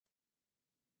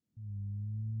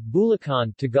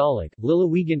Bulacan, Tagalog,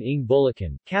 Lalawigan ng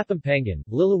Bulacan, Kapampangan,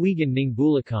 Lalawigan ng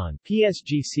Bulacan,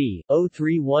 PSGC,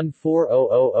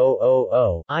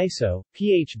 03140000, ISO,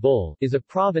 PH Bul, is a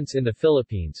province in the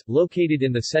Philippines, located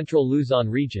in the central Luzon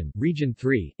region, Region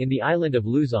 3, in the island of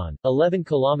Luzon, 11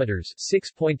 kilometers,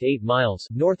 6.8 miles,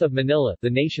 north of Manila, the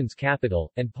nation's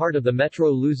capital, and part of the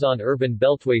Metro Luzon Urban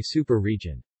Beltway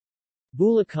super-region.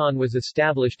 Bulacan was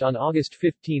established on August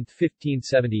 15,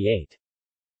 1578.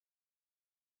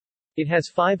 It has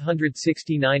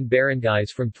 569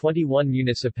 barangays from 21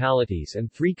 municipalities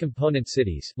and 3 component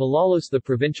cities, Malolos the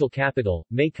provincial capital,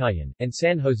 Meycauayan, and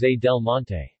San Jose del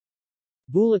Monte.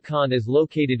 Bulacan is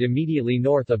located immediately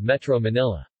north of Metro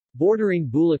Manila. Bordering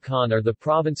Bulacan are the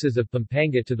provinces of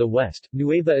Pampanga to the west,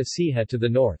 Nueva Ecija to the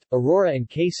north, Aurora and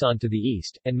Quezon to the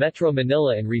east, and Metro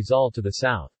Manila and Rizal to the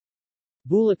south.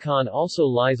 Bulacan also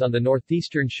lies on the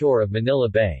northeastern shore of Manila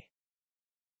Bay.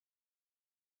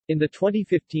 In the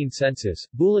 2015 census,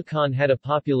 Bulacan had a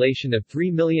population of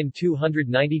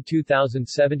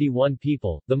 3,292,071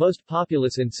 people, the most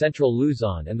populous in central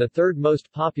Luzon and the third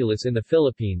most populous in the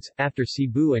Philippines, after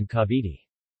Cebu and Cavite.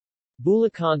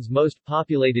 Bulacan's most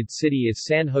populated city is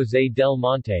San Jose del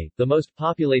Monte, the most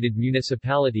populated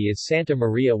municipality is Santa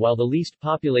Maria while the least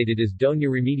populated is Doña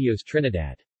Remedios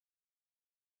Trinidad.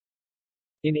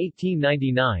 In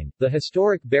 1899, the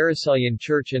historic Barisayan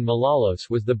Church in Malolos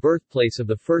was the birthplace of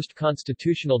the first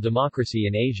constitutional democracy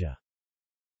in Asia.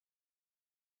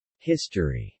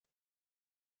 History.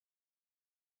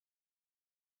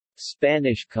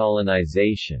 Spanish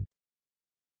colonization.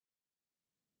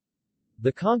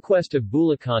 The conquest of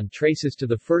Bulacan traces to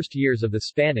the first years of the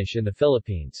Spanish in the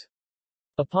Philippines.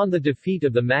 Upon the defeat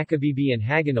of the Macabebe and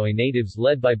Hagonoy natives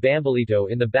led by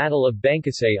Bambolito in the Battle of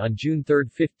Bangkasay on June 3,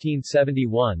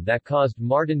 1571 that caused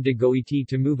Martin de Goiti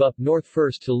to move up north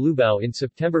first to Lubao in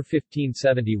September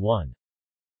 1571.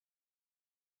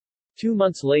 2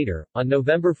 months later, on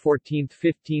November 14,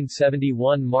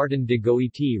 1571 Martin de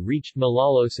Goiti reached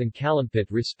Malolos and Calumpit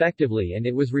respectively and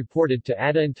it was reported to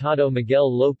Adelantado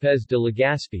Miguel López de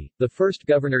Legazpi, the first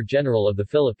Governor-General of the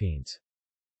Philippines.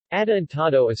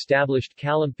 Adelantado established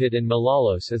Calumpit and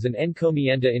Malolos as an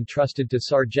encomienda entrusted to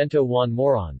Sargento Juan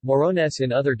Moron, Morones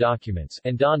in other documents,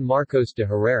 and Don Marcos de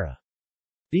Herrera.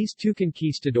 These two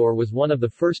conquistador was one of the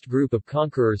first group of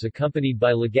conquerors accompanied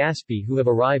by Legazpi who have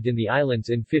arrived in the islands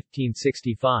in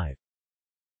 1565.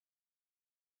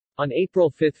 On April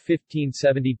 5,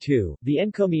 1572, the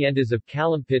encomiendas of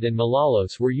Calumpit and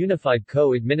Malolos were unified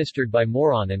co-administered by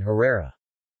Moron and Herrera.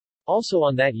 Also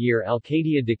on that year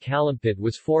Alcaldía de Calumpit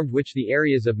was formed which the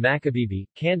areas of Macabebe,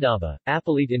 Candaba,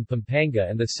 Apalit in Pampanga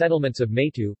and the settlements of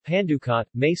Maytu, Panducot,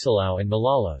 Masilao and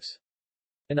Malolos.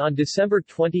 And on December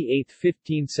 28,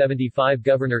 1575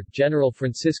 Governor-General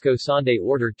Francisco Sande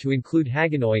ordered to include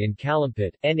Hagonoy and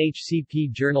Calumpit,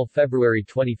 NHCP Journal February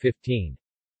 2015.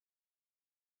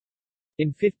 In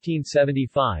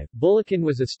 1575, Bulacan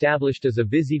was established as a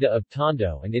visita of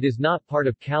Tondo and it is not part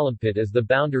of Calumpit as the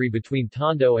boundary between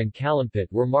Tondo and Calumpit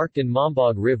were marked in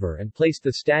Mambog River and placed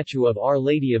the statue of Our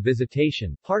Lady of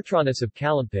Visitation, Patroness of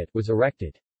Calumpit, was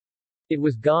erected. It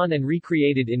was gone and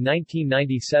recreated in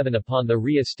 1997 upon the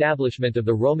re-establishment of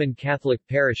the Roman Catholic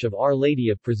parish of Our Lady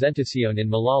of Presentacion in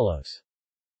Malolos.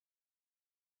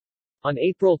 On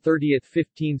April 30,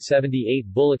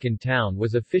 1578 Bulacan town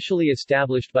was officially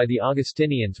established by the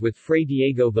Augustinians with Fray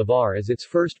Diego Vivar as its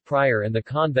first prior and the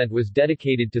convent was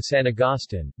dedicated to San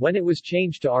Agustin. When it was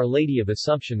changed to Our Lady of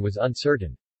Assumption was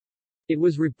uncertain. It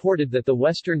was reported that the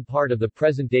western part of the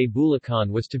present-day Bulacan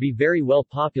was to be very well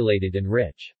populated and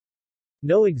rich.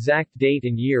 No exact date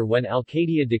and year when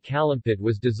Alcaldía de Calumpit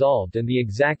was dissolved and the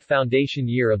exact foundation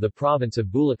year of the province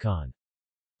of Bulacan.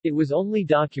 It was only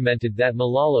documented that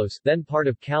Malolos, then part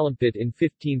of Calumpit in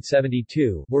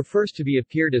 1572, were first to be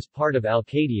appeared as part of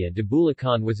Alcaldía de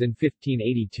Bulacan was in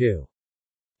 1582.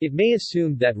 It may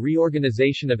assumed that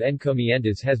reorganization of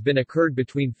encomiendas has been occurred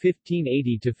between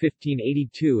 1580 to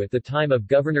 1582 at the time of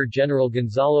Governor-General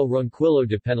Gonzalo Ronquillo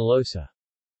de Penalosa.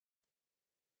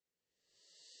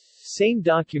 Same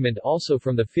document also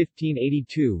from the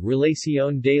 1582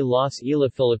 Relación de las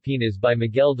Islas Filipinas by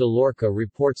Miguel de Lorca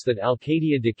reports that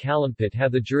Alcaldía de Calumpit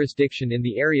have the jurisdiction in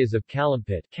the areas of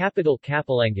Calumpit, capital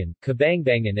Capalangan,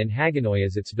 Cabangbangan and Hagonoy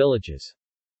as its villages.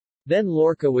 Then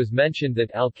Lorca was mentioned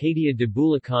that Alcaldía de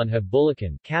Bulacan have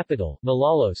Bulacan, capital,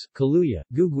 Malolos, Caluya,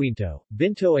 Guguinto,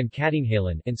 Binto and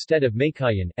Katinghalan instead of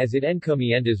Meycauayan, as it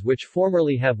encomiendas which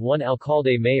formerly have one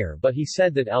alcalde mayor but he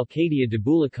said that Alcaldía de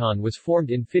Bulacan was formed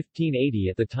in 1580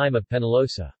 at the time of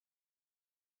Penalosa.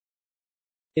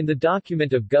 In the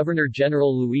document of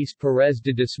Governor-General Luis Pérez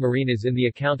de Dasmariñas in the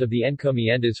account of the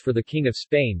encomiendas for the King of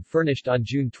Spain furnished on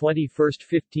June 21,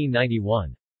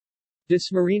 1591.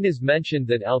 Dasmariñas mentioned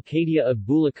that Alcaldía of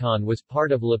Bulacan was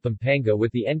part of La Pampanga with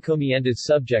the encomiendas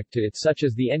subject to it, such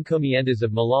as the encomiendas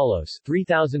of Malolos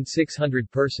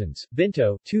 3,600 persons,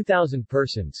 Binto 2,000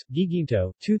 persons,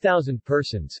 Guiguinto 2,000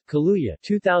 persons, Caluya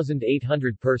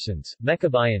 2,800 persons,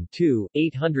 Mecabayan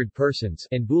 800 persons,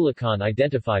 and Bulacan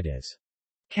identified as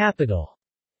capital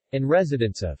and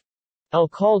residence of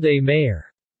alcalde-mayor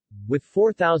with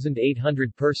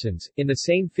 4,800 persons. In the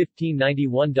same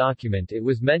 1591 document it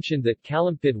was mentioned that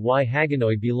Calumpit y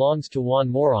Hagonoy belongs to Juan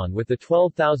Moron with the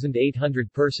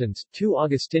 12,800 persons, 2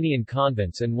 Augustinian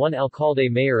convents and 1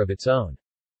 alcalde-mayor of its own.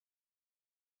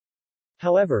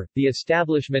 However, the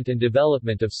establishment and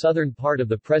development of southern part of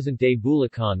the present-day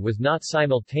Bulacan was not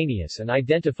simultaneous and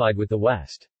identified with the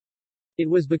west. It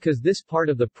was because this part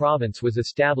of the province was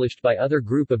established by other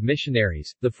group of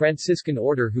missionaries, the Franciscan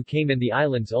order, who came in the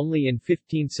islands only in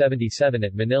 1577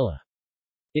 at Manila.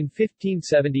 In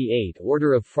 1578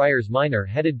 Order of Friars Minor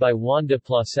headed by Juan de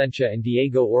Plasencia and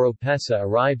Diego Oropesa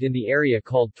arrived in the area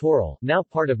called Toril, now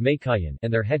part of Meycauayan,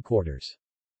 and their headquarters.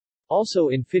 Also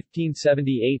in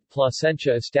 1578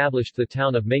 Plasencia established the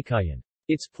town of Meycauayan.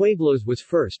 Its pueblos was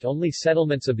first only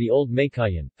settlements of the old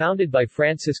Meycauayan, founded by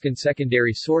Franciscan.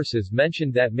 Secondary sources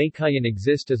mentioned that Meycauayan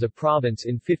exist as a province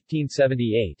in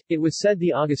 1578. It was said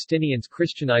the Augustinians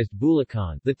Christianized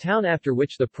Bulacan, the town after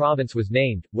which the province was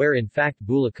named, where in fact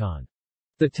Bulacan,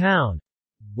 the town,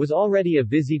 was already a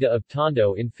visita of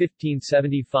Tondo in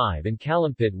 1575 and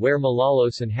Calumpit where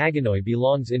Malolos and Hagonoy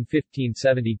belongs in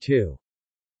 1572.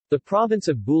 The province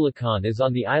of Bulacan is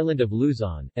on the island of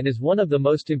Luzon, and is one of the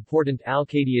most important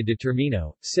Alcaldía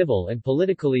determino, civil and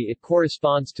politically it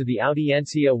corresponds to the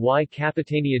Audiencia y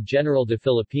Capitania General de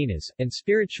Filipinas, and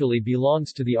spiritually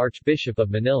belongs to the Archbishop of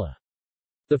Manila.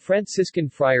 The Franciscan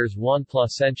friars Juan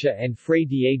Plasencia and Fray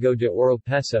Diego de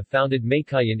Oropesa founded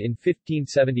Meycauayan in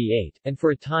 1578, and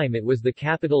for a time it was the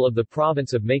capital of the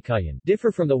province of Meycauayan, differ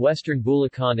from the western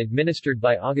Bulacan administered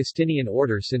by Augustinian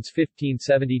order since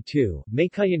 1572.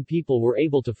 Meycauayan people were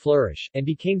able to flourish, and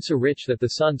became so rich that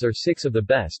the sons are 6 of the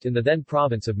best in the then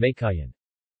province of Meycauayan.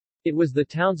 It was the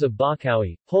towns of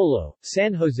Bocaue, Polo,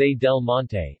 San Jose del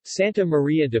Monte, Santa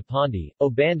Maria de Pondi,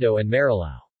 Obando and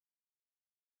Marilao.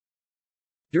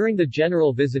 During the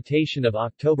general visitation of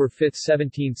October 5,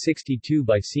 1762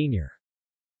 by Sr.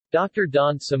 Dr.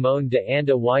 Don Simón de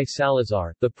Anda y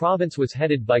Salazar, the province was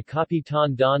headed by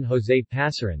Capitan Don José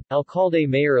Pasaran,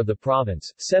 alcalde-mayor of the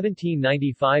province,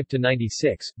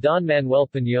 1795-96. Don Manuel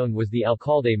Piñón was the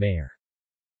alcalde-mayor.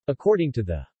 According to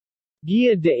the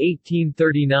Guía de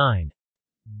 1839,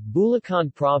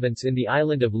 Bulacan Province in the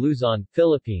island of Luzon,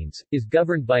 Philippines, is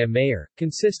governed by a mayor,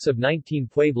 consists of 19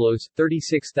 pueblos,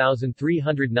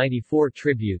 36,394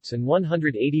 tributes and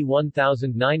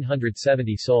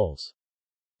 181,970 souls.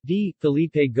 D.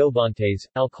 Felipe Gobantes,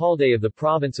 alcalde of the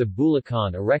province of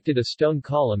Bulacan, erected a stone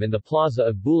column in the plaza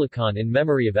of Bulacan in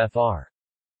memory of Fr.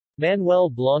 Manuel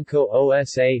Blanco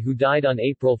Osa, who died on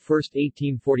April 1,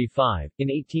 1845. In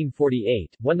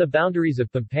 1848, when the boundaries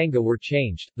of Pampanga were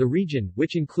changed, the region,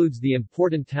 which includes the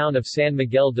important town of San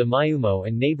Miguel de Mayumo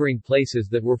and neighboring places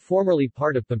that were formerly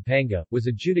part of Pampanga, was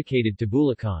adjudicated to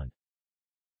Bulacan.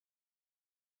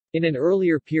 In an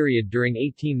earlier period during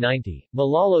 1890,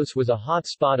 Malolos was a hot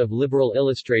spot of liberal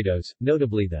ilustrados,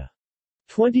 notably the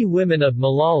 20 Women of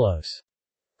Malolos,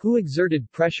 who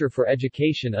exerted pressure for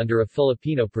education under a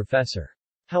Filipino professor.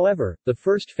 However, the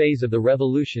first phase of the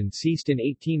revolution ceased in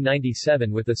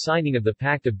 1897 with the signing of the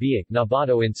Pact of Biak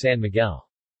Nabato in San Miguel.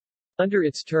 Under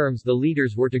its terms the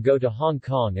leaders were to go to Hong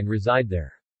Kong and reside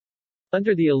there.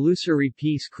 Under the illusory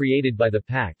peace created by the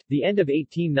pact, the end of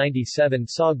 1897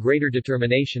 saw greater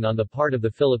determination on the part of the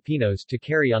Filipinos to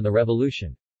carry on the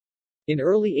revolution. In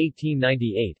early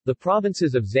 1898, the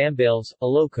provinces of Zambales,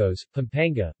 Ilocos,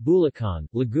 Pampanga, Bulacan,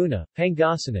 Laguna,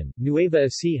 Pangasinan, Nueva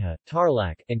Ecija,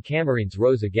 Tarlac, and Camarines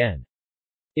rose again.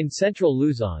 In central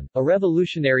Luzon, a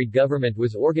revolutionary government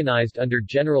was organized under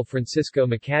General Francisco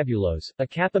Macabulos, a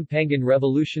Kapampangan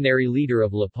revolutionary leader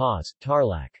of La Paz,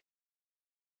 Tarlac.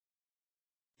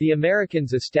 The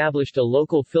Americans established a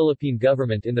local Philippine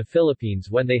government in the Philippines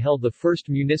when they held the first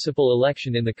municipal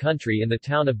election in the country in the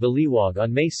town of Baliwag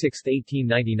on May 6,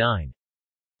 1899.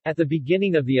 At the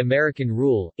beginning of the American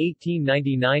rule,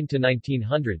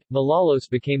 1899-1900, Malolos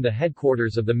became the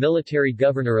headquarters of the military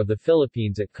governor of the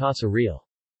Philippines at Casa Real.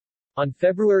 On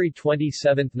February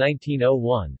 27,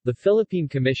 1901, the Philippine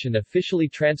Commission officially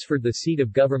transferred the seat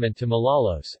of government to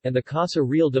Malolos, and the Casa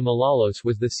Real de Malolos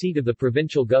was the seat of the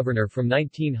provincial governor from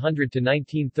 1900 to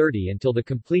 1930 until the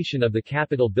completion of the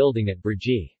Capitol building at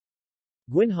Brgy.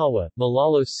 Guinhawa,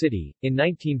 Malolos City. In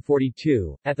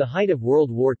 1942, at the height of World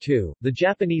War II, the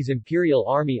Japanese Imperial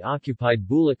Army occupied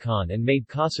Bulacan and made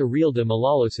Casa Real de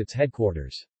Malolos its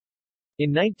headquarters.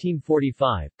 In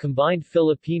 1945, combined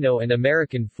Filipino and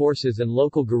American forces and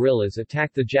local guerrillas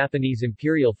attacked the Japanese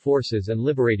Imperial forces and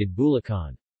liberated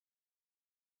Bulacan.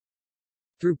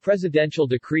 Through Presidential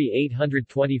Decree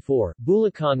 824,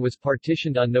 Bulacan was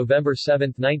partitioned on November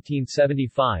 7,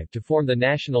 1975 to form the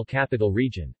National Capital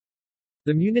Region.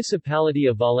 The municipality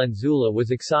of Valenzuela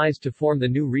was excised to form the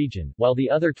new region, while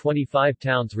the other 25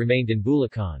 towns remained in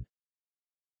Bulacan.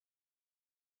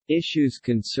 Issues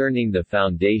concerning the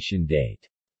foundation date.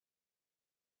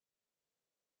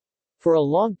 For a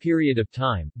long period of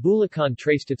time, Bulacan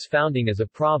traced its founding as a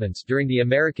province during the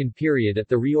American period at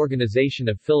the reorganization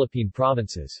of Philippine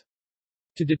provinces.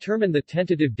 To determine the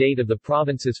tentative date of the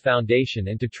province's foundation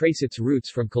and to trace its roots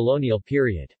from colonial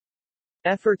period.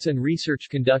 Efforts and research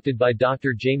conducted by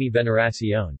Dr. Jamie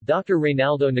Veneracion, Dr.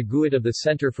 Reynaldo Naguit of the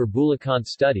Center for Bulacan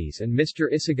Studies and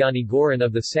Mr. Isagani Goran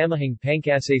of the Samahang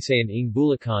Pangkasaysayan ng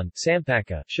Bulacan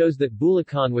Sampaka, shows that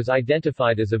Bulacan was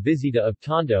identified as a visita of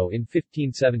Tondo in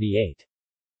 1578.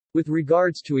 With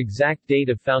regards to exact date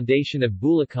of foundation of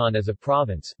Bulacan as a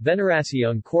province,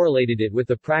 Veneracion correlated it with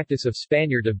the practice of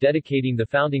Spaniard of dedicating the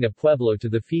founding of Pueblo to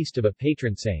the feast of a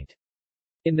patron saint.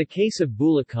 In the case of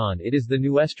Bulacan it is the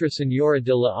Nuestra Señora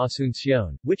de la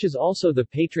Asunción, which is also the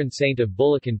patron saint of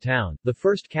Bulacan town, the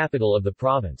first capital of the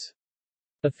province.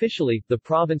 Officially, the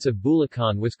province of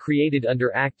Bulacan was created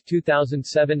under Act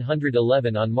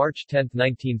 2711 on March 10,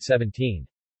 1917.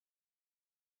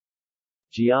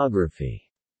 Geography.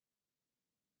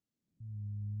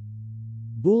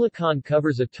 Bulacan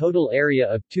covers a total area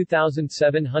of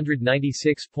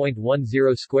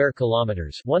 2,796.10 square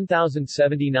kilometers,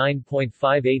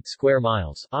 1,079.58 square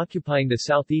miles, occupying the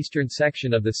southeastern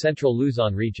section of the central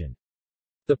Luzon region.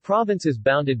 The province is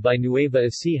bounded by Nueva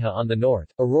Ecija on the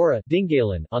north, Aurora,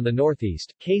 Dingalan on the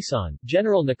northeast, Quezon,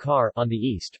 General Nakar on the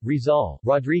east, Rizal,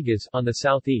 Rodriguez on the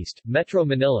southeast, Metro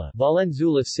Manila,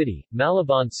 Valenzuela City,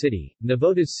 Malabon City,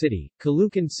 Navotas City,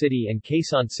 Caloocan City and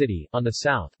Quezon City on the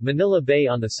south, Manila Bay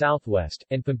on the southwest,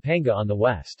 and Pampanga on the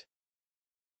west.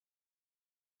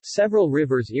 Several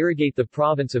rivers irrigate the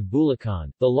province of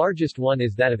Bulacan, the largest one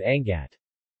is that of Angat.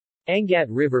 Angat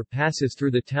River passes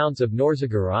through the towns of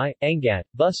Norzagaray, Angat,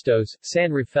 Bustos,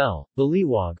 San Rafael,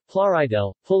 Baliwag,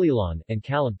 Plaridel, Pulilan, and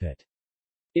Calumpit.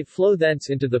 It flows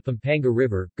thence into the Pampanga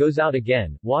River, goes out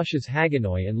again, washes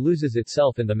Hagonoy and loses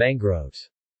itself in the mangroves.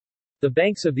 The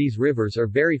banks of these rivers are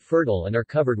very fertile and are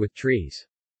covered with trees.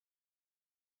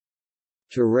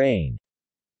 Terrain.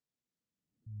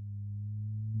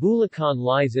 Bulacan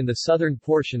lies in the southern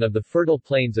portion of the fertile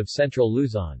plains of central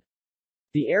Luzon.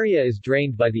 The area is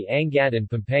drained by the Angat and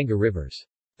Pampanga rivers.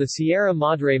 The Sierra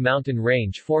Madre mountain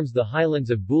range forms the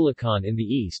highlands of Bulacan in the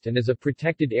east and is a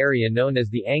protected area known as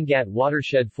the Angat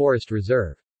Watershed Forest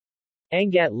Reserve.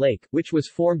 Angat Lake, which was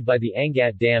formed by the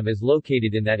Angat Dam, is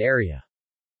located in that area.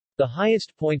 The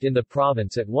highest point in the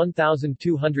province at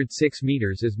 1,206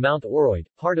 meters is Mount Oroid,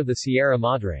 part of the Sierra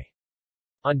Madre.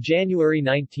 On January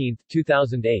 19,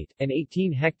 2008, an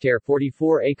 18-hectare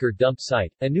 44-acre dump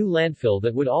site, a new landfill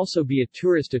that would also be a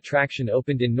tourist attraction,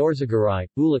 opened in Norzagaray,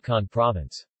 Bulacan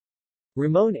Province.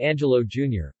 Ramon Angelo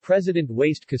Jr., President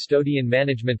Waste Custodian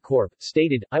Management Corp.,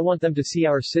 stated, "I want them to see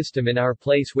our system in our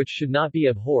place, which should not be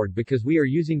abhorred because we are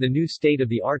using the new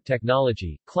state-of-the-art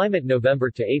technology. Climate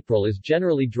November to April is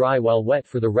generally dry while wet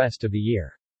for the rest of the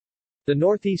year. The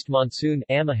northeast monsoon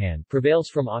Amihan prevails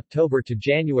from October to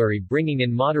January, bringing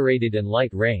in moderated and light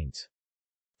rains.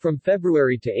 From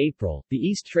February to April, the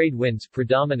east trade winds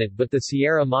predominate, but the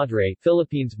Sierra Madre,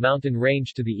 Philippines mountain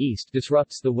range to the east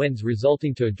disrupts the winds,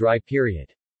 resulting to a dry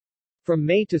period. From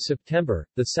May to September,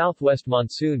 the southwest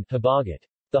monsoon Habagat.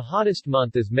 The hottest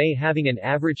month is May, having an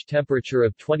average temperature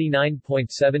of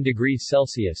 29.7 degrees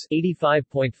Celsius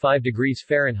 (85.5 degrees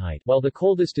Fahrenheit), while the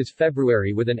coldest is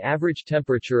February with an average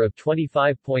temperature of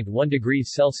 25.1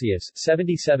 degrees Celsius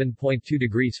 (77.2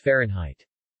 degrees Fahrenheit).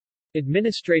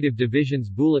 Administrative divisions.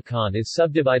 Bulacan is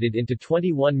subdivided into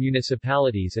 21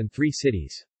 municipalities and 3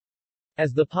 cities.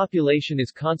 As the population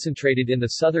is concentrated in the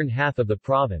southern half of the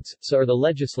province, so are the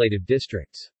legislative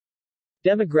districts.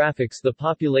 Demographics. The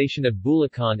population of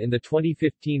Bulacan in the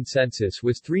 2015 census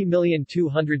was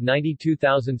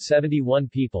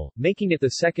 3,292,071 people, making it the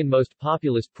second most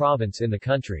populous province in the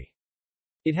country.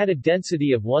 It had a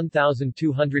density of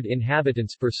 1,200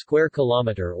 inhabitants per square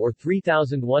kilometer or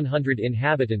 3,100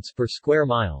 inhabitants per square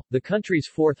mile, the country's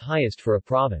fourth highest for a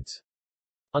province.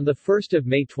 On 1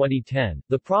 May 2010,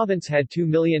 the province had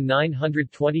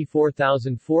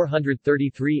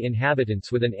 2,924,433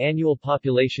 inhabitants with an annual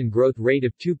population growth rate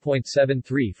of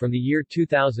 2.73. From the year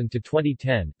 2000 to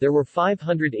 2010, there were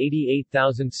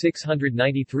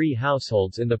 588,693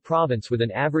 households in the province with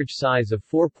an average size of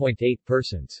 4.8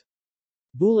 persons.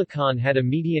 Bulacan had a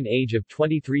median age of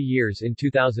 23 years in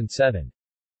 2007.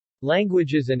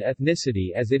 Languages and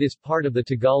ethnicity. As it is part of the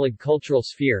Tagalog cultural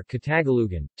sphere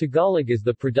Katagalugan, Tagalog is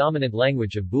the predominant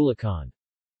language of Bulacan.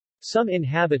 Some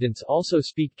inhabitants also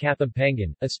speak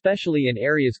Kapampangan, especially in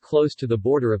areas close to the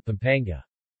border of Pampanga.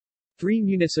 3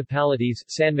 municipalities,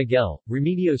 San Miguel,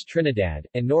 Remedios Trinidad,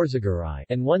 and Norzagaray,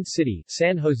 and 1 city,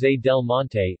 San Jose del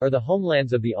Monte, are the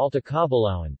homelands of the Alta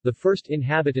Cabalawan, the first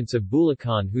inhabitants of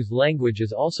Bulacan whose language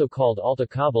is also called Alta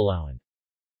Cabalawan.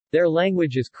 Their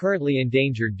language is currently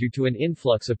endangered due to an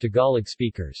influx of Tagalog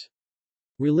speakers.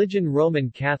 Religion. Roman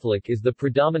Catholic is the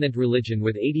predominant religion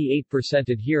with 88%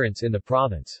 adherents in the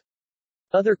province.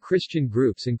 Other Christian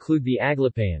groups include the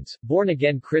Aglipayans,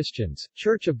 Born-Again Christians,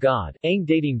 Church of God, Ang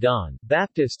Dating Dawn,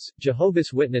 Baptists,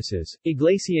 Jehovah's Witnesses,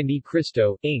 Iglesia Ni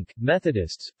Cristo, Inc.,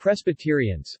 Methodists,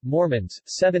 Presbyterians, Mormons,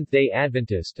 Seventh-day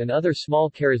Adventist and other small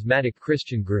charismatic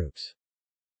Christian groups.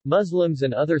 Muslims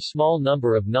and other small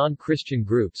number of non-Christian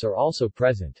groups are also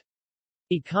present.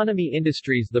 Economy.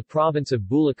 Industries. The province of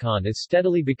Bulacan is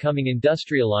steadily becoming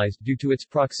industrialized due to its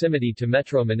proximity to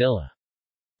Metro Manila.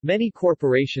 Many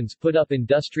corporations put up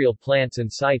industrial plants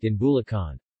and site in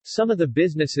Bulacan. Some of the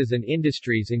businesses and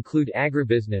industries include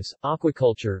agribusiness,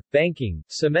 aquaculture, banking,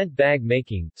 cement bag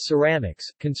making,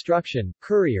 ceramics, construction,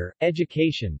 courier,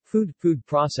 education, food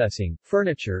processing,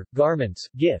 furniture, garments,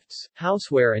 gifts,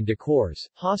 houseware and decors,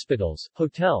 hospitals,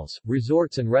 hotels,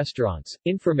 resorts and restaurants,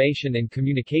 information and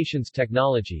communications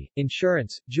technology,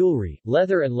 insurance, jewelry,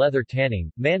 leather and leather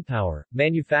tanning, manpower,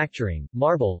 manufacturing,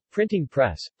 marble, printing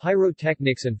press,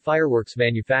 pyrotechnics and fireworks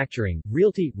manufacturing,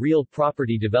 realty, real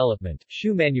property development,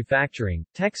 shoe manufacturing,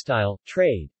 textile,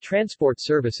 trade, transport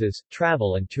services,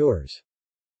 travel and tours.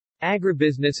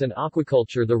 Agribusiness and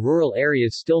aquaculture. The rural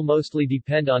areas still mostly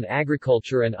depend on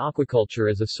agriculture and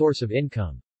aquaculture as a source of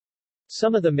income.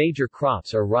 Some of the major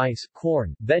crops are rice,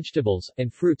 corn, vegetables,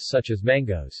 and fruits such as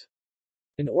mangoes.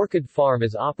 An orchid farm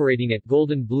is operating at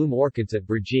Golden Bloom Orchids at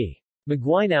Brgy.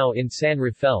 Maguinao in San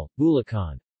Rafael,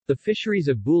 Bulacan. The fisheries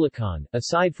of Bulacan,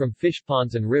 aside from fish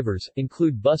ponds and rivers,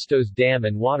 include Bustos Dam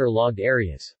and waterlogged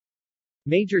areas.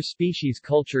 Major species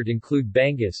cultured include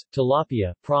bangus,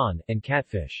 tilapia, prawn, and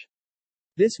catfish.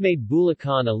 This made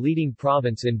Bulacan a leading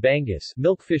province in bangus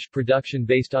milkfish production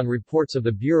based on reports of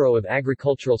the Bureau of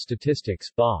Agricultural Statistics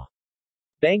 (BA).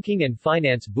 Banking and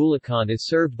finance. Bulacan is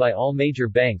served by all major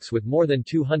banks with more than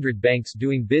 200 banks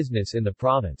doing business in the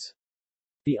province.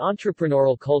 The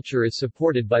entrepreneurial culture is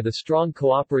supported by the strong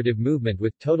cooperative movement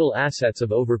with total assets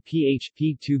of over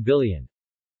PHP 2 billion.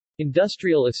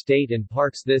 Industrial estate and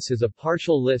parks. This is a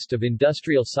partial list of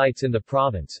industrial sites in the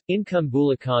province. Income.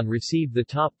 Bulacan received the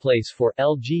top place for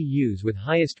LGUs with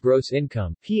highest gross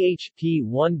income PHP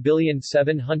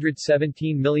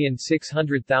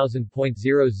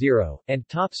 1,717,600,000.00 and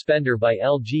top spender by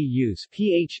LGUs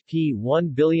PHP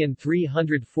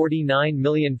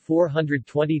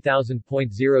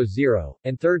 1,349,420,000.00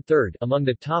 and third among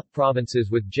the top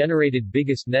provinces with generated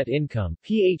biggest net income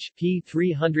PHP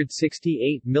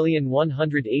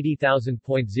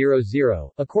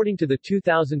 368,180,000.00 according to the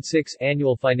 2006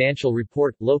 annual financial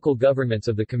report Local Governments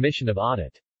of the Commission of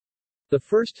Audit. The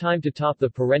first time to top the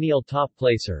perennial top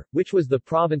placer, which was the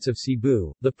province of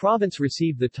Cebu, the province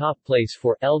received the top place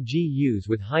for LGUs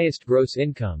with highest gross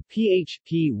income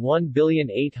PHP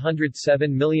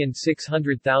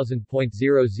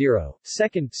 1,807,600,000.00,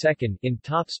 second in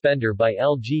top spender by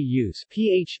LGUs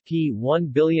PHP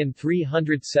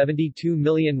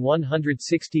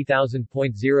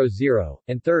 1,372,160,000.00,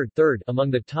 and third among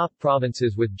the top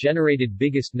provinces with generated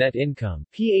biggest net income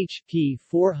PHP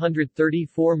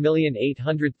 434,830,000.00,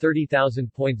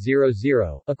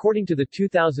 according to the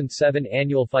 2007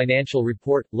 annual financial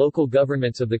report Local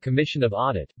Governments of the Commission of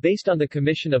Audit. Based on the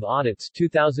Commission of Audit's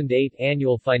 2008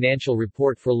 annual financial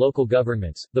report for local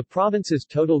governments, the province's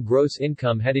total gross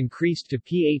income had increased to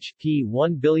PHP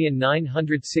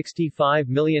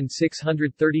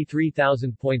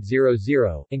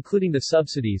 1,965,633,000.00, including the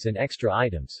subsidies and extra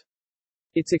items.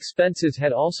 Its expenses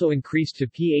had also increased to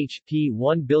PHP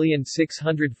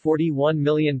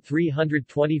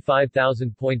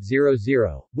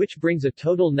 1,641,325,000.00, which brings a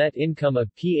total net income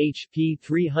of PHP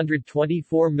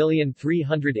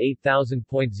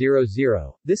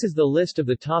 324,308,000.00. This is the list of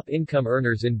the top income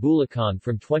earners in Bulacan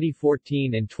from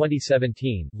 2014 and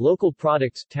 2017. Local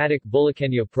Products Tatak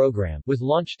Bulacanyo program was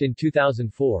launched in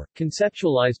 2004,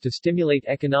 conceptualized to stimulate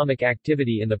economic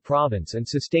activity in the province and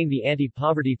sustain the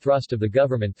anti-poverty thrust of the government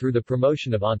through the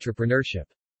promotion of entrepreneurship.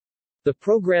 The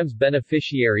program's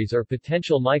beneficiaries are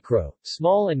potential micro,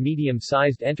 small and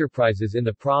medium-sized enterprises in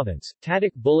the province.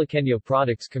 Tatak Bulacanyo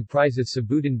products comprises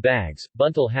sabutan bags,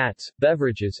 buntal hats,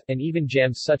 beverages, and even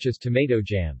jams such as tomato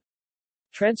jam.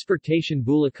 Transportation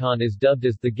Bulacan is dubbed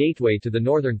as the gateway to the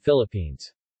northern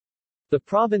Philippines. The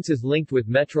province is linked with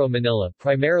Metro Manila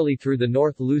primarily through the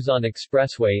North Luzon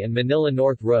Expressway and Manila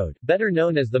North Road, better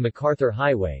known as the MacArthur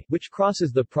Highway, which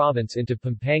crosses the province into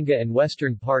Pampanga and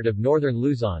western part of northern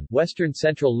Luzon, western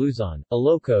central Luzon,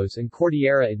 Ilocos and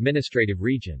Cordillera Administrative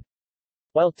Region.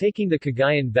 While taking the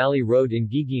Cagayan Valley Road in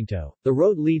Guiguinto, the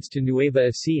road leads to Nueva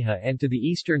Ecija and to the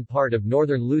eastern part of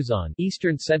northern Luzon,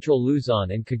 eastern central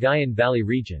Luzon and Cagayan Valley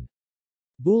Region.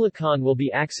 Bulacan will be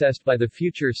accessed by the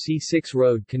future C6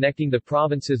 road connecting the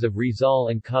provinces of Rizal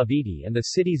and Cavite and the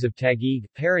cities of Taguig,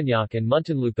 Parañaque and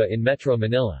Muntinlupa in Metro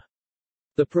Manila.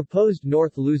 The proposed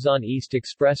North Luzon East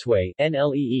Expressway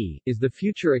NLEE, is the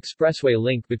future expressway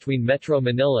link between Metro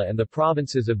Manila and the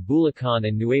provinces of Bulacan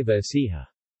and Nueva Ecija.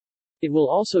 It will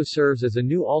also serve as a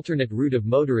new alternate route of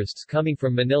motorists coming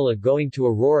from Manila going to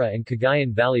Aurora and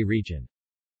Cagayan Valley region.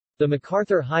 The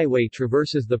MacArthur Highway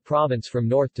traverses the province from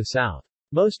north to south.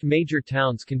 Most major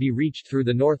towns can be reached through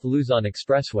the North Luzon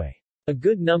Expressway. A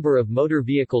good number of motor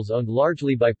vehicles owned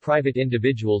largely by private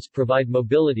individuals provide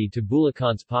mobility to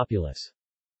Bulacan's populace.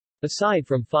 Aside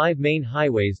from 5 main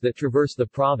highways that traverse the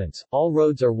province, all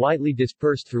roads are widely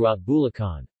dispersed throughout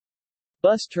Bulacan.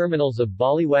 Bus terminals of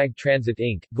Baliwag Transit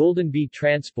Inc., Golden Bee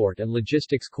Transport and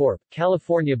Logistics Corp.,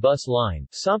 California Bus Line,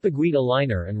 Sampaguita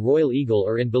Liner and Royal Eagle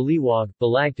are in Baliwag,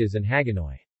 Balagtas and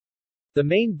Hagonoy. The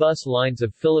main bus lines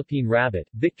of Philippine Rabbit,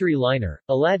 Victory Liner,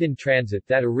 Aladdin Transit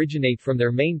that originate from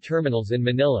their main terminals in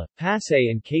Manila,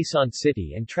 Pasay and Quezon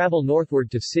City and travel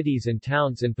northward to cities and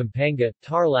towns in Pampanga,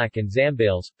 Tarlac and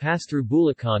Zambales, pass through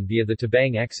Bulacan via the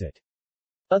Tabang exit.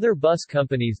 Other bus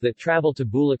companies that travel to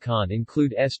Bulacan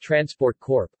include S Transport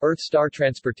Corp., Earth Star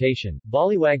Transportation,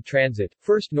 Baliwag Transit,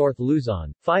 First North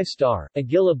Luzon, 5 Star,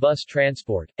 Aguila Bus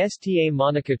Transport, STA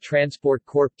Monica Transport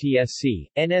Corp. TSC,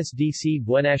 NSDC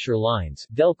Buenasher Lines,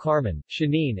 Del Carmen,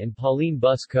 Shanine and Pauline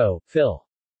Bus Co., Phil.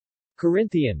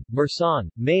 Corinthian, Merson,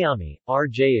 Miami,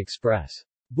 RJ Express.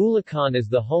 Bulacan is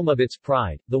the home of its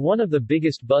pride, the one of the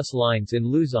biggest bus lines in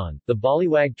Luzon, the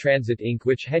Baliwag Transit Inc.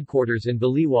 which headquarters in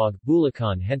Baliwag,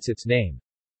 Bulacan hence its name.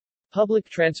 Public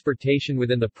transportation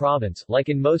within the province, like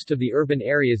in most of the urban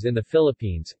areas in the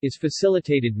Philippines, is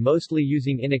facilitated mostly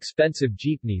using inexpensive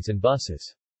jeepneys and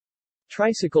buses.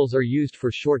 Tricycles are used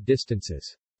for short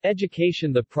distances.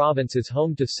 Education. The province is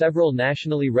home to several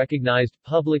nationally recognized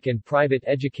public and private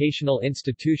educational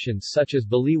institutions such as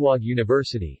Baliwag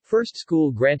University, first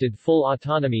school granted full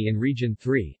autonomy in Region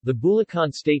 3, the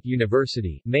Bulacan State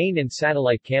University, main and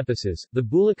satellite campuses, the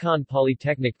Bulacan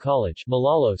Polytechnic College,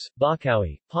 Malolos,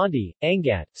 Bocaue, Ponte,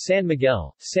 Angat, San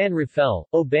Miguel, San Rafael,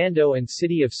 Obando and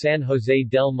City of San Jose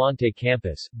del Monte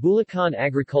Campus, Bulacan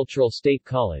Agricultural State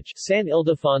College, San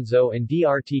Ildefonso and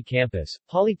DRT Campus,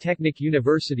 Polytechnic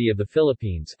University of the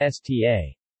Philippines,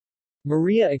 STA.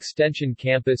 Maria Extension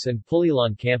Campus and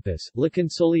Pulilan Campus, La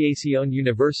Consolacion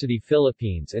University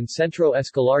Philippines and Centro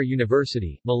Escolar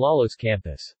University, Malolos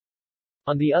Campus.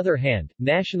 On the other hand,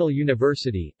 National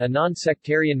University, a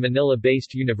non-sectarian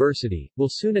Manila-based university, will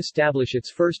soon establish its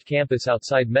first campus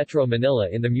outside Metro Manila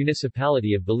in the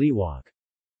municipality of Baliwag.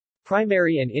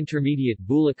 Primary and intermediate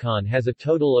Bulacan has a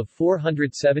total of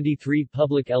 473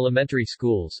 public elementary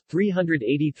schools,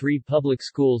 383 public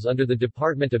schools under the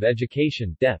Department of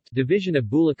Education (DepEd) Division of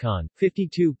Bulacan,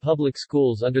 52 public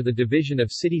schools under the Division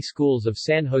of City Schools of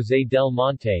San Jose del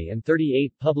Monte and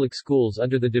 38 public schools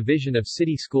under the Division of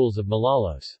City Schools of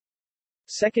Malolos.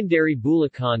 Secondary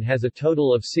Bulacan has a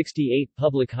total of 68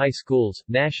 public high schools,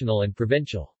 national and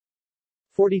provincial.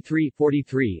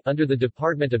 43 under the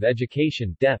Department of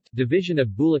Education (DepEd) Division of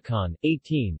Bulacan,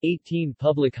 18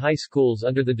 public high schools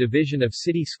under the Division of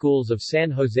City Schools of San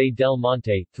Jose del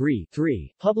Monte,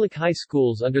 3 public high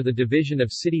schools under the Division of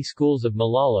City Schools of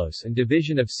Malolos and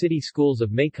Division of City Schools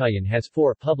of Meycauayan has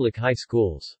 4 public high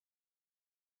schools.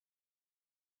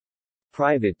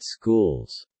 Private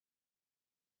schools.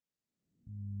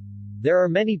 There are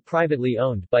many privately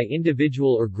owned, by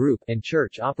individual or group, and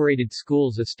church-operated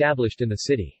schools established in the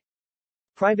city.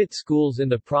 Private schools in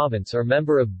the province are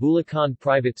member of Bulacan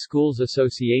Private Schools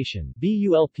Association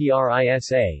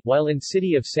 (BULPRISA), while in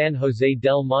City of San Jose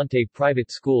del Monte private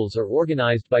schools are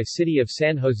organized by City of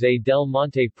San Jose del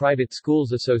Monte Private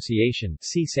Schools Association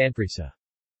 (C. Sanprisa).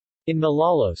 In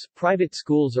Malolos, private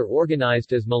schools are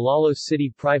organized as Malolos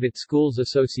City Private Schools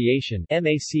Association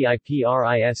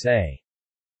 (MACIPRISA).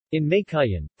 In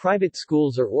Meycauayan, private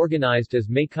schools are organized as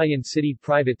Meycauayan City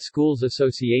Private Schools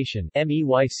Association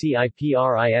 (MEYCIPRISA).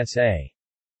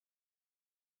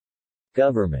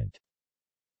 Government.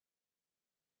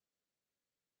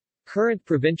 Current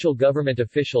provincial government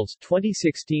officials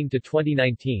 2016 to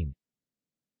 2019.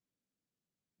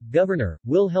 Governor,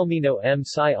 Wilhelmino M.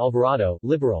 Sy Alvarado,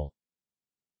 Liberal.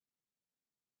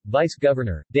 Vice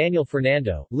Governor, Daniel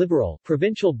Fernando, Liberal.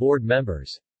 Provincial Board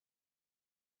members.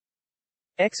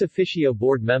 Ex officio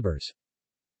Board members.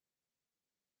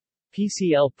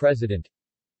 PCL President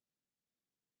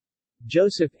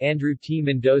Joseph Andrew T.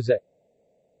 Mendoza.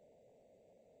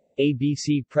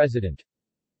 ABC President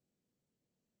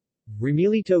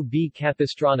Remilito B.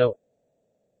 Capistrano.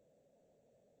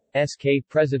 SK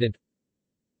President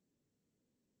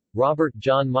Robert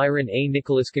John Myron A.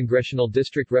 Nicholas. Congressional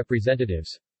District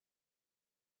Representatives.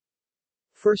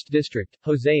 1st District,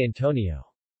 Jose Antonio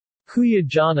Kuya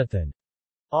Jonathan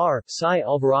R. Sy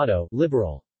Alvarado,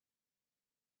 Liberal.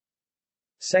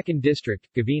 2nd District,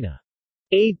 Gavina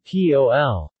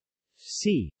APOL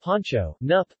C. Poncho,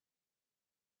 NUP.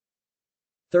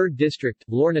 3rd District,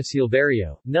 Lorna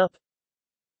Silverio, NUP.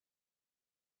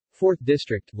 4th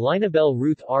District, Linabel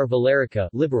Ruth R. Valerica,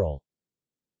 Liberal.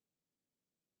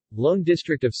 Lone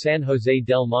District of San Jose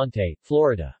del Monte,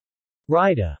 Florida.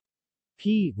 Rida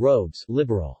P. Robes,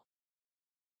 Liberal.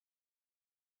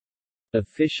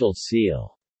 Official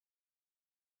seal.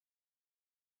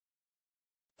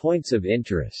 Points of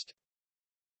interest.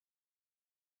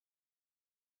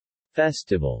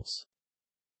 Festivals.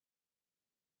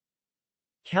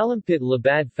 Calumpit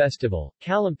Labad Festival,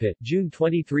 Calumpit, June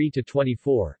 23 to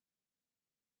 24.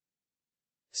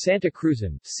 Santa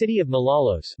Cruzan, City of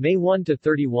Malolos, May 1 to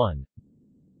 31.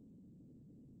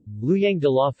 Luyang de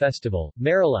la Festival,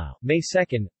 Marilao, May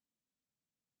 2.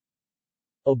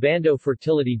 Obando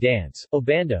Fertility Dance,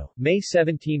 Obando, May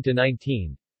 17 to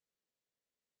 19.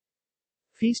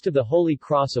 Feast of the Holy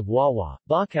Cross of Wawa,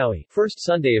 Bocaue, first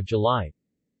Sunday of July.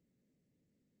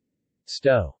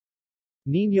 Sto.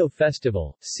 Niño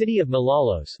Festival, City of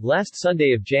Malolos, last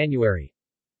Sunday of January.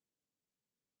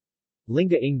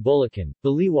 Linga ng Bulacan,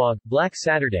 Baliwag, Black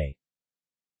Saturday.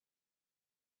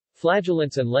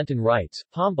 Flagellants and Lenten Rites,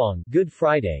 Pambong, Good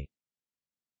Friday.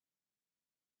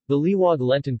 Baliwag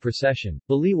Lenten Procession,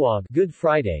 Baliwag, Good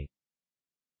Friday.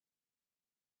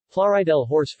 Plaridel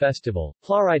Horse Festival,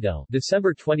 Plaridel,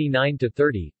 December 29 to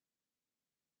 30.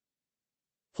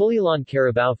 Pulilan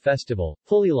Carabao Festival,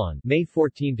 Pulilan, May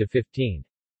 14 to 15.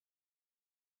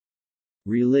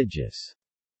 Religious.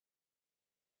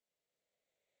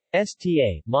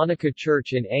 Sta. Monica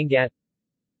Church in Angat.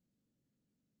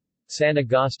 San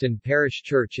Agustin Parish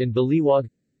Church in Baliwag.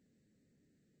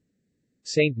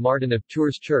 Saint Martin of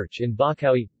Tours Church in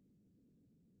Bocaue.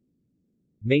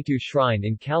 Maytu Shrine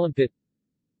in Calumpit.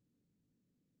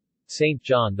 St.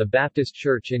 John the Baptist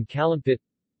Church in Calumpit.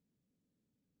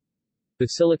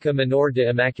 Basilica Menor de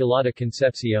Immaculada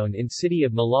Concepcion in City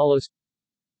of Malolos.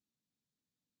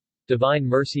 Divine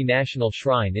Mercy National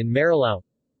Shrine in Marilao.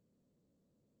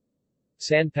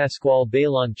 San Pascual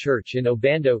Bailon Church in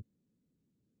Obando.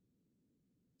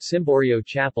 Cimborio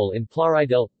Chapel in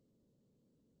Plaridel.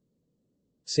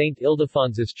 St.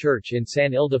 Ildefonsus Church in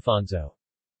San Ildefonso.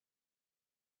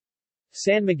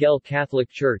 San Miguel Catholic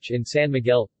Church in San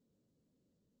Miguel.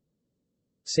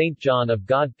 St. John of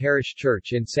God Parish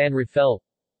Church in San Rafael.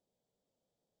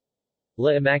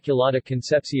 La Immaculada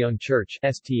Concepcion Church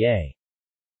Sta.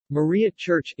 Maria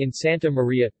Church in Santa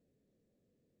Maria.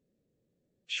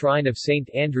 Shrine of St.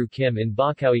 Andrew Kim in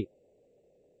Bocaue.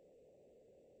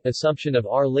 Assumption of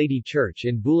Our Lady Church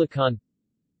in Bulacan.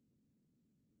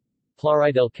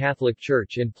 Plaridel Catholic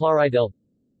Church in Plaridel.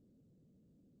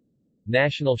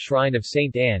 National Shrine of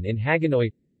St. Anne in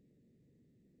Hagonoy.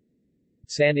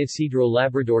 San Isidro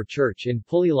Labrador Church in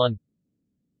Pulilan.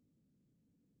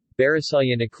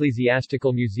 Barisayan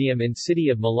Ecclesiastical Museum in City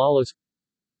of Malolos.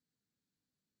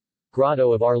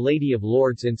 Grotto of Our Lady of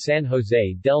Lourdes in San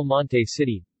Jose del Monte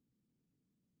City.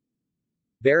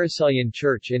 Barisayan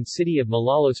Church in City of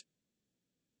Malolos.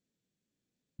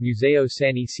 Museo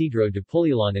San Isidro de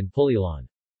Pulilan in Pulilan.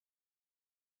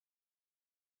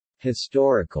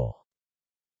 Historical.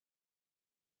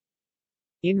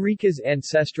 Enriquez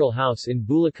Ancestral House in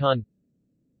Bulacan,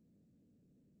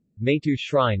 Maytu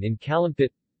Shrine in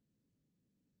Calumpit,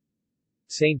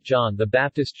 St. John the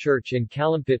Baptist Church in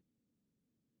Calumpit,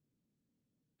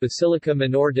 Basilica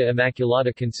Menor de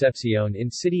Immaculada Concepcion in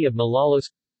City of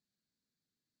Malolos,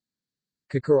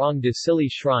 Cacarong de Sili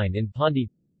Shrine in Pondi,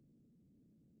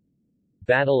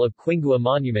 Battle of Quingua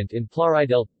Monument in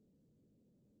Plaridel,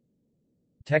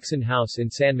 Texan House in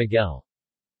San Miguel,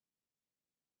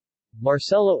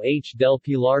 Marcelo H. del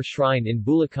Pilar Shrine in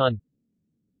Bulacan,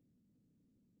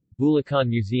 Bulacan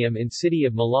Museum in City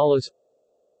of Malolos,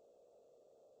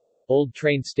 Old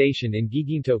Train Station in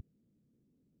Guiguinto,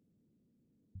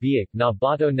 Biak na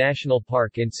Bato National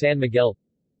Park in San Miguel,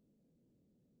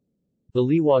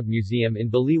 Baliwag Museum in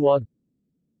Baliwag,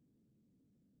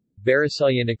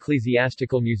 Barisayan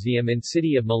Ecclesiastical Museum in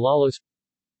City of Malolos,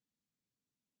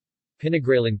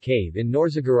 Pinagralan Cave in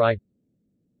Norzagaray,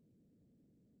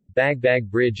 Bagbag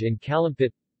Bridge in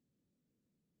Calumpit,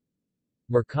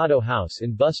 Mercado House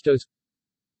in Bustos,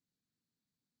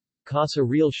 Casa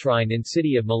Real Shrine in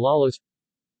City of Malolos,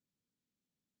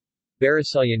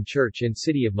 Barisayan Church in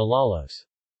City of Malolos.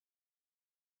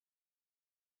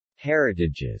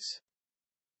 Heritages.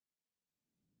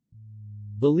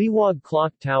 Baliwag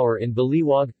Clock Tower in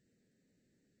Baliwag,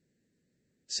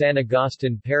 San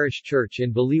Agustin Parish Church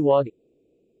in Baliwag,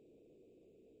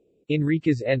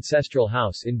 Enriquez Ancestral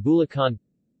House in Bulacan,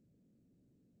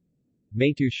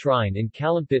 Maytu Shrine in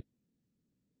Calumpit,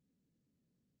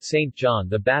 St. John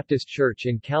the Baptist Church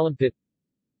in Calumpit,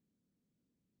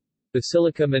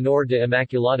 Basilica Menor de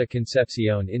Immaculada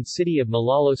Concepcion in City of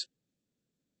Malolos,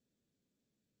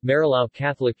 Marilao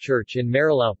Catholic Church in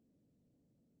Marilao,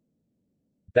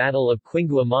 Battle of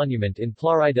Quingua Monument in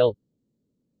Plaridel,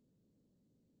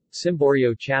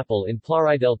 Simborio Chapel in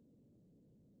Plaridel,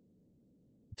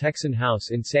 Texan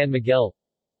House in San Miguel,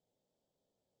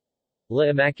 La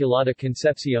Immaculada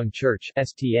Concepcion Church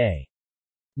Sta.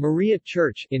 Maria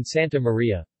Church in Santa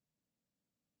Maria,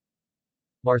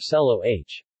 Marcelo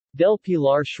H. del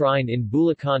Pilar Shrine in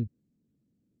Bulacan,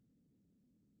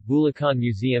 Bulacan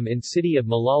Museum in City of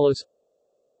Malolos,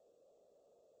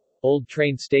 Old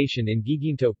Train Station in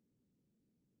Guiguinto,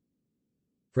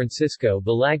 Francisco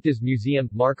Balagtas Museum,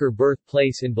 marker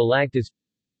birthplace in Balagtas,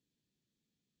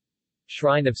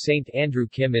 Shrine of St. Andrew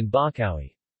Kim in Bocaue,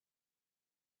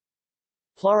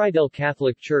 Plaridel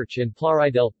Catholic Church in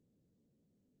Plaridel,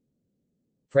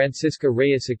 Francisca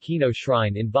Reyes Aquino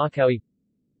Shrine in Bocaue,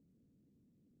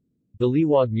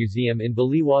 Baliwag Museum in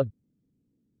Baliwag,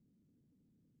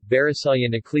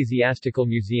 Barisayan Ecclesiastical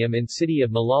Museum in City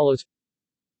of Malolos,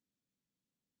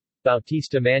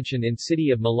 Bautista Mansion in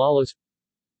City of Malolos,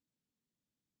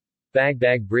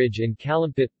 Bagbag Bridge in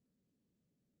Calumpit,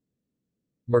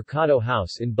 Mercado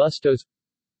House in Bustos,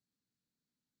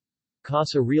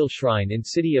 Casa Real Shrine in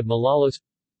City of Malolos,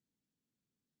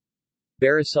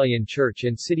 Barisayan Church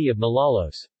in City of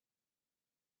Malolos,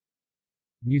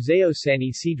 Museo San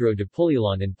Isidro de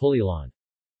Pulilan in Pulilan.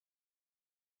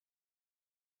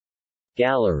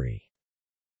 Gallery.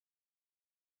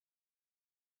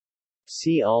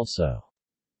 See also: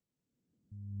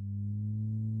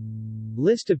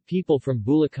 List of people from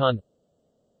Bulacan,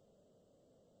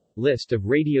 List of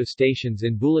radio stations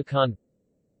in Bulacan,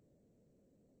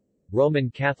 Roman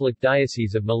Catholic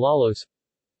Diocese of Malolos,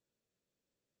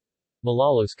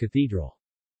 Malolos Cathedral.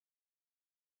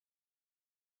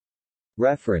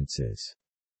 References.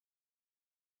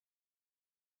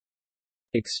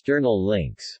 External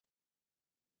links.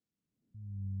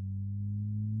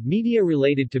 Media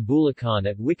related to Bulacan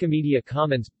at Wikimedia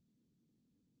Commons.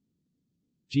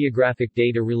 Geographic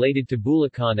data related to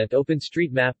Bulacan at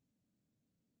OpenStreetMap.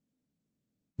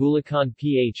 Bulacan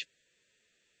PH.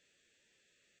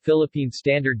 Philippine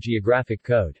Standard Geographic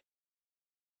Code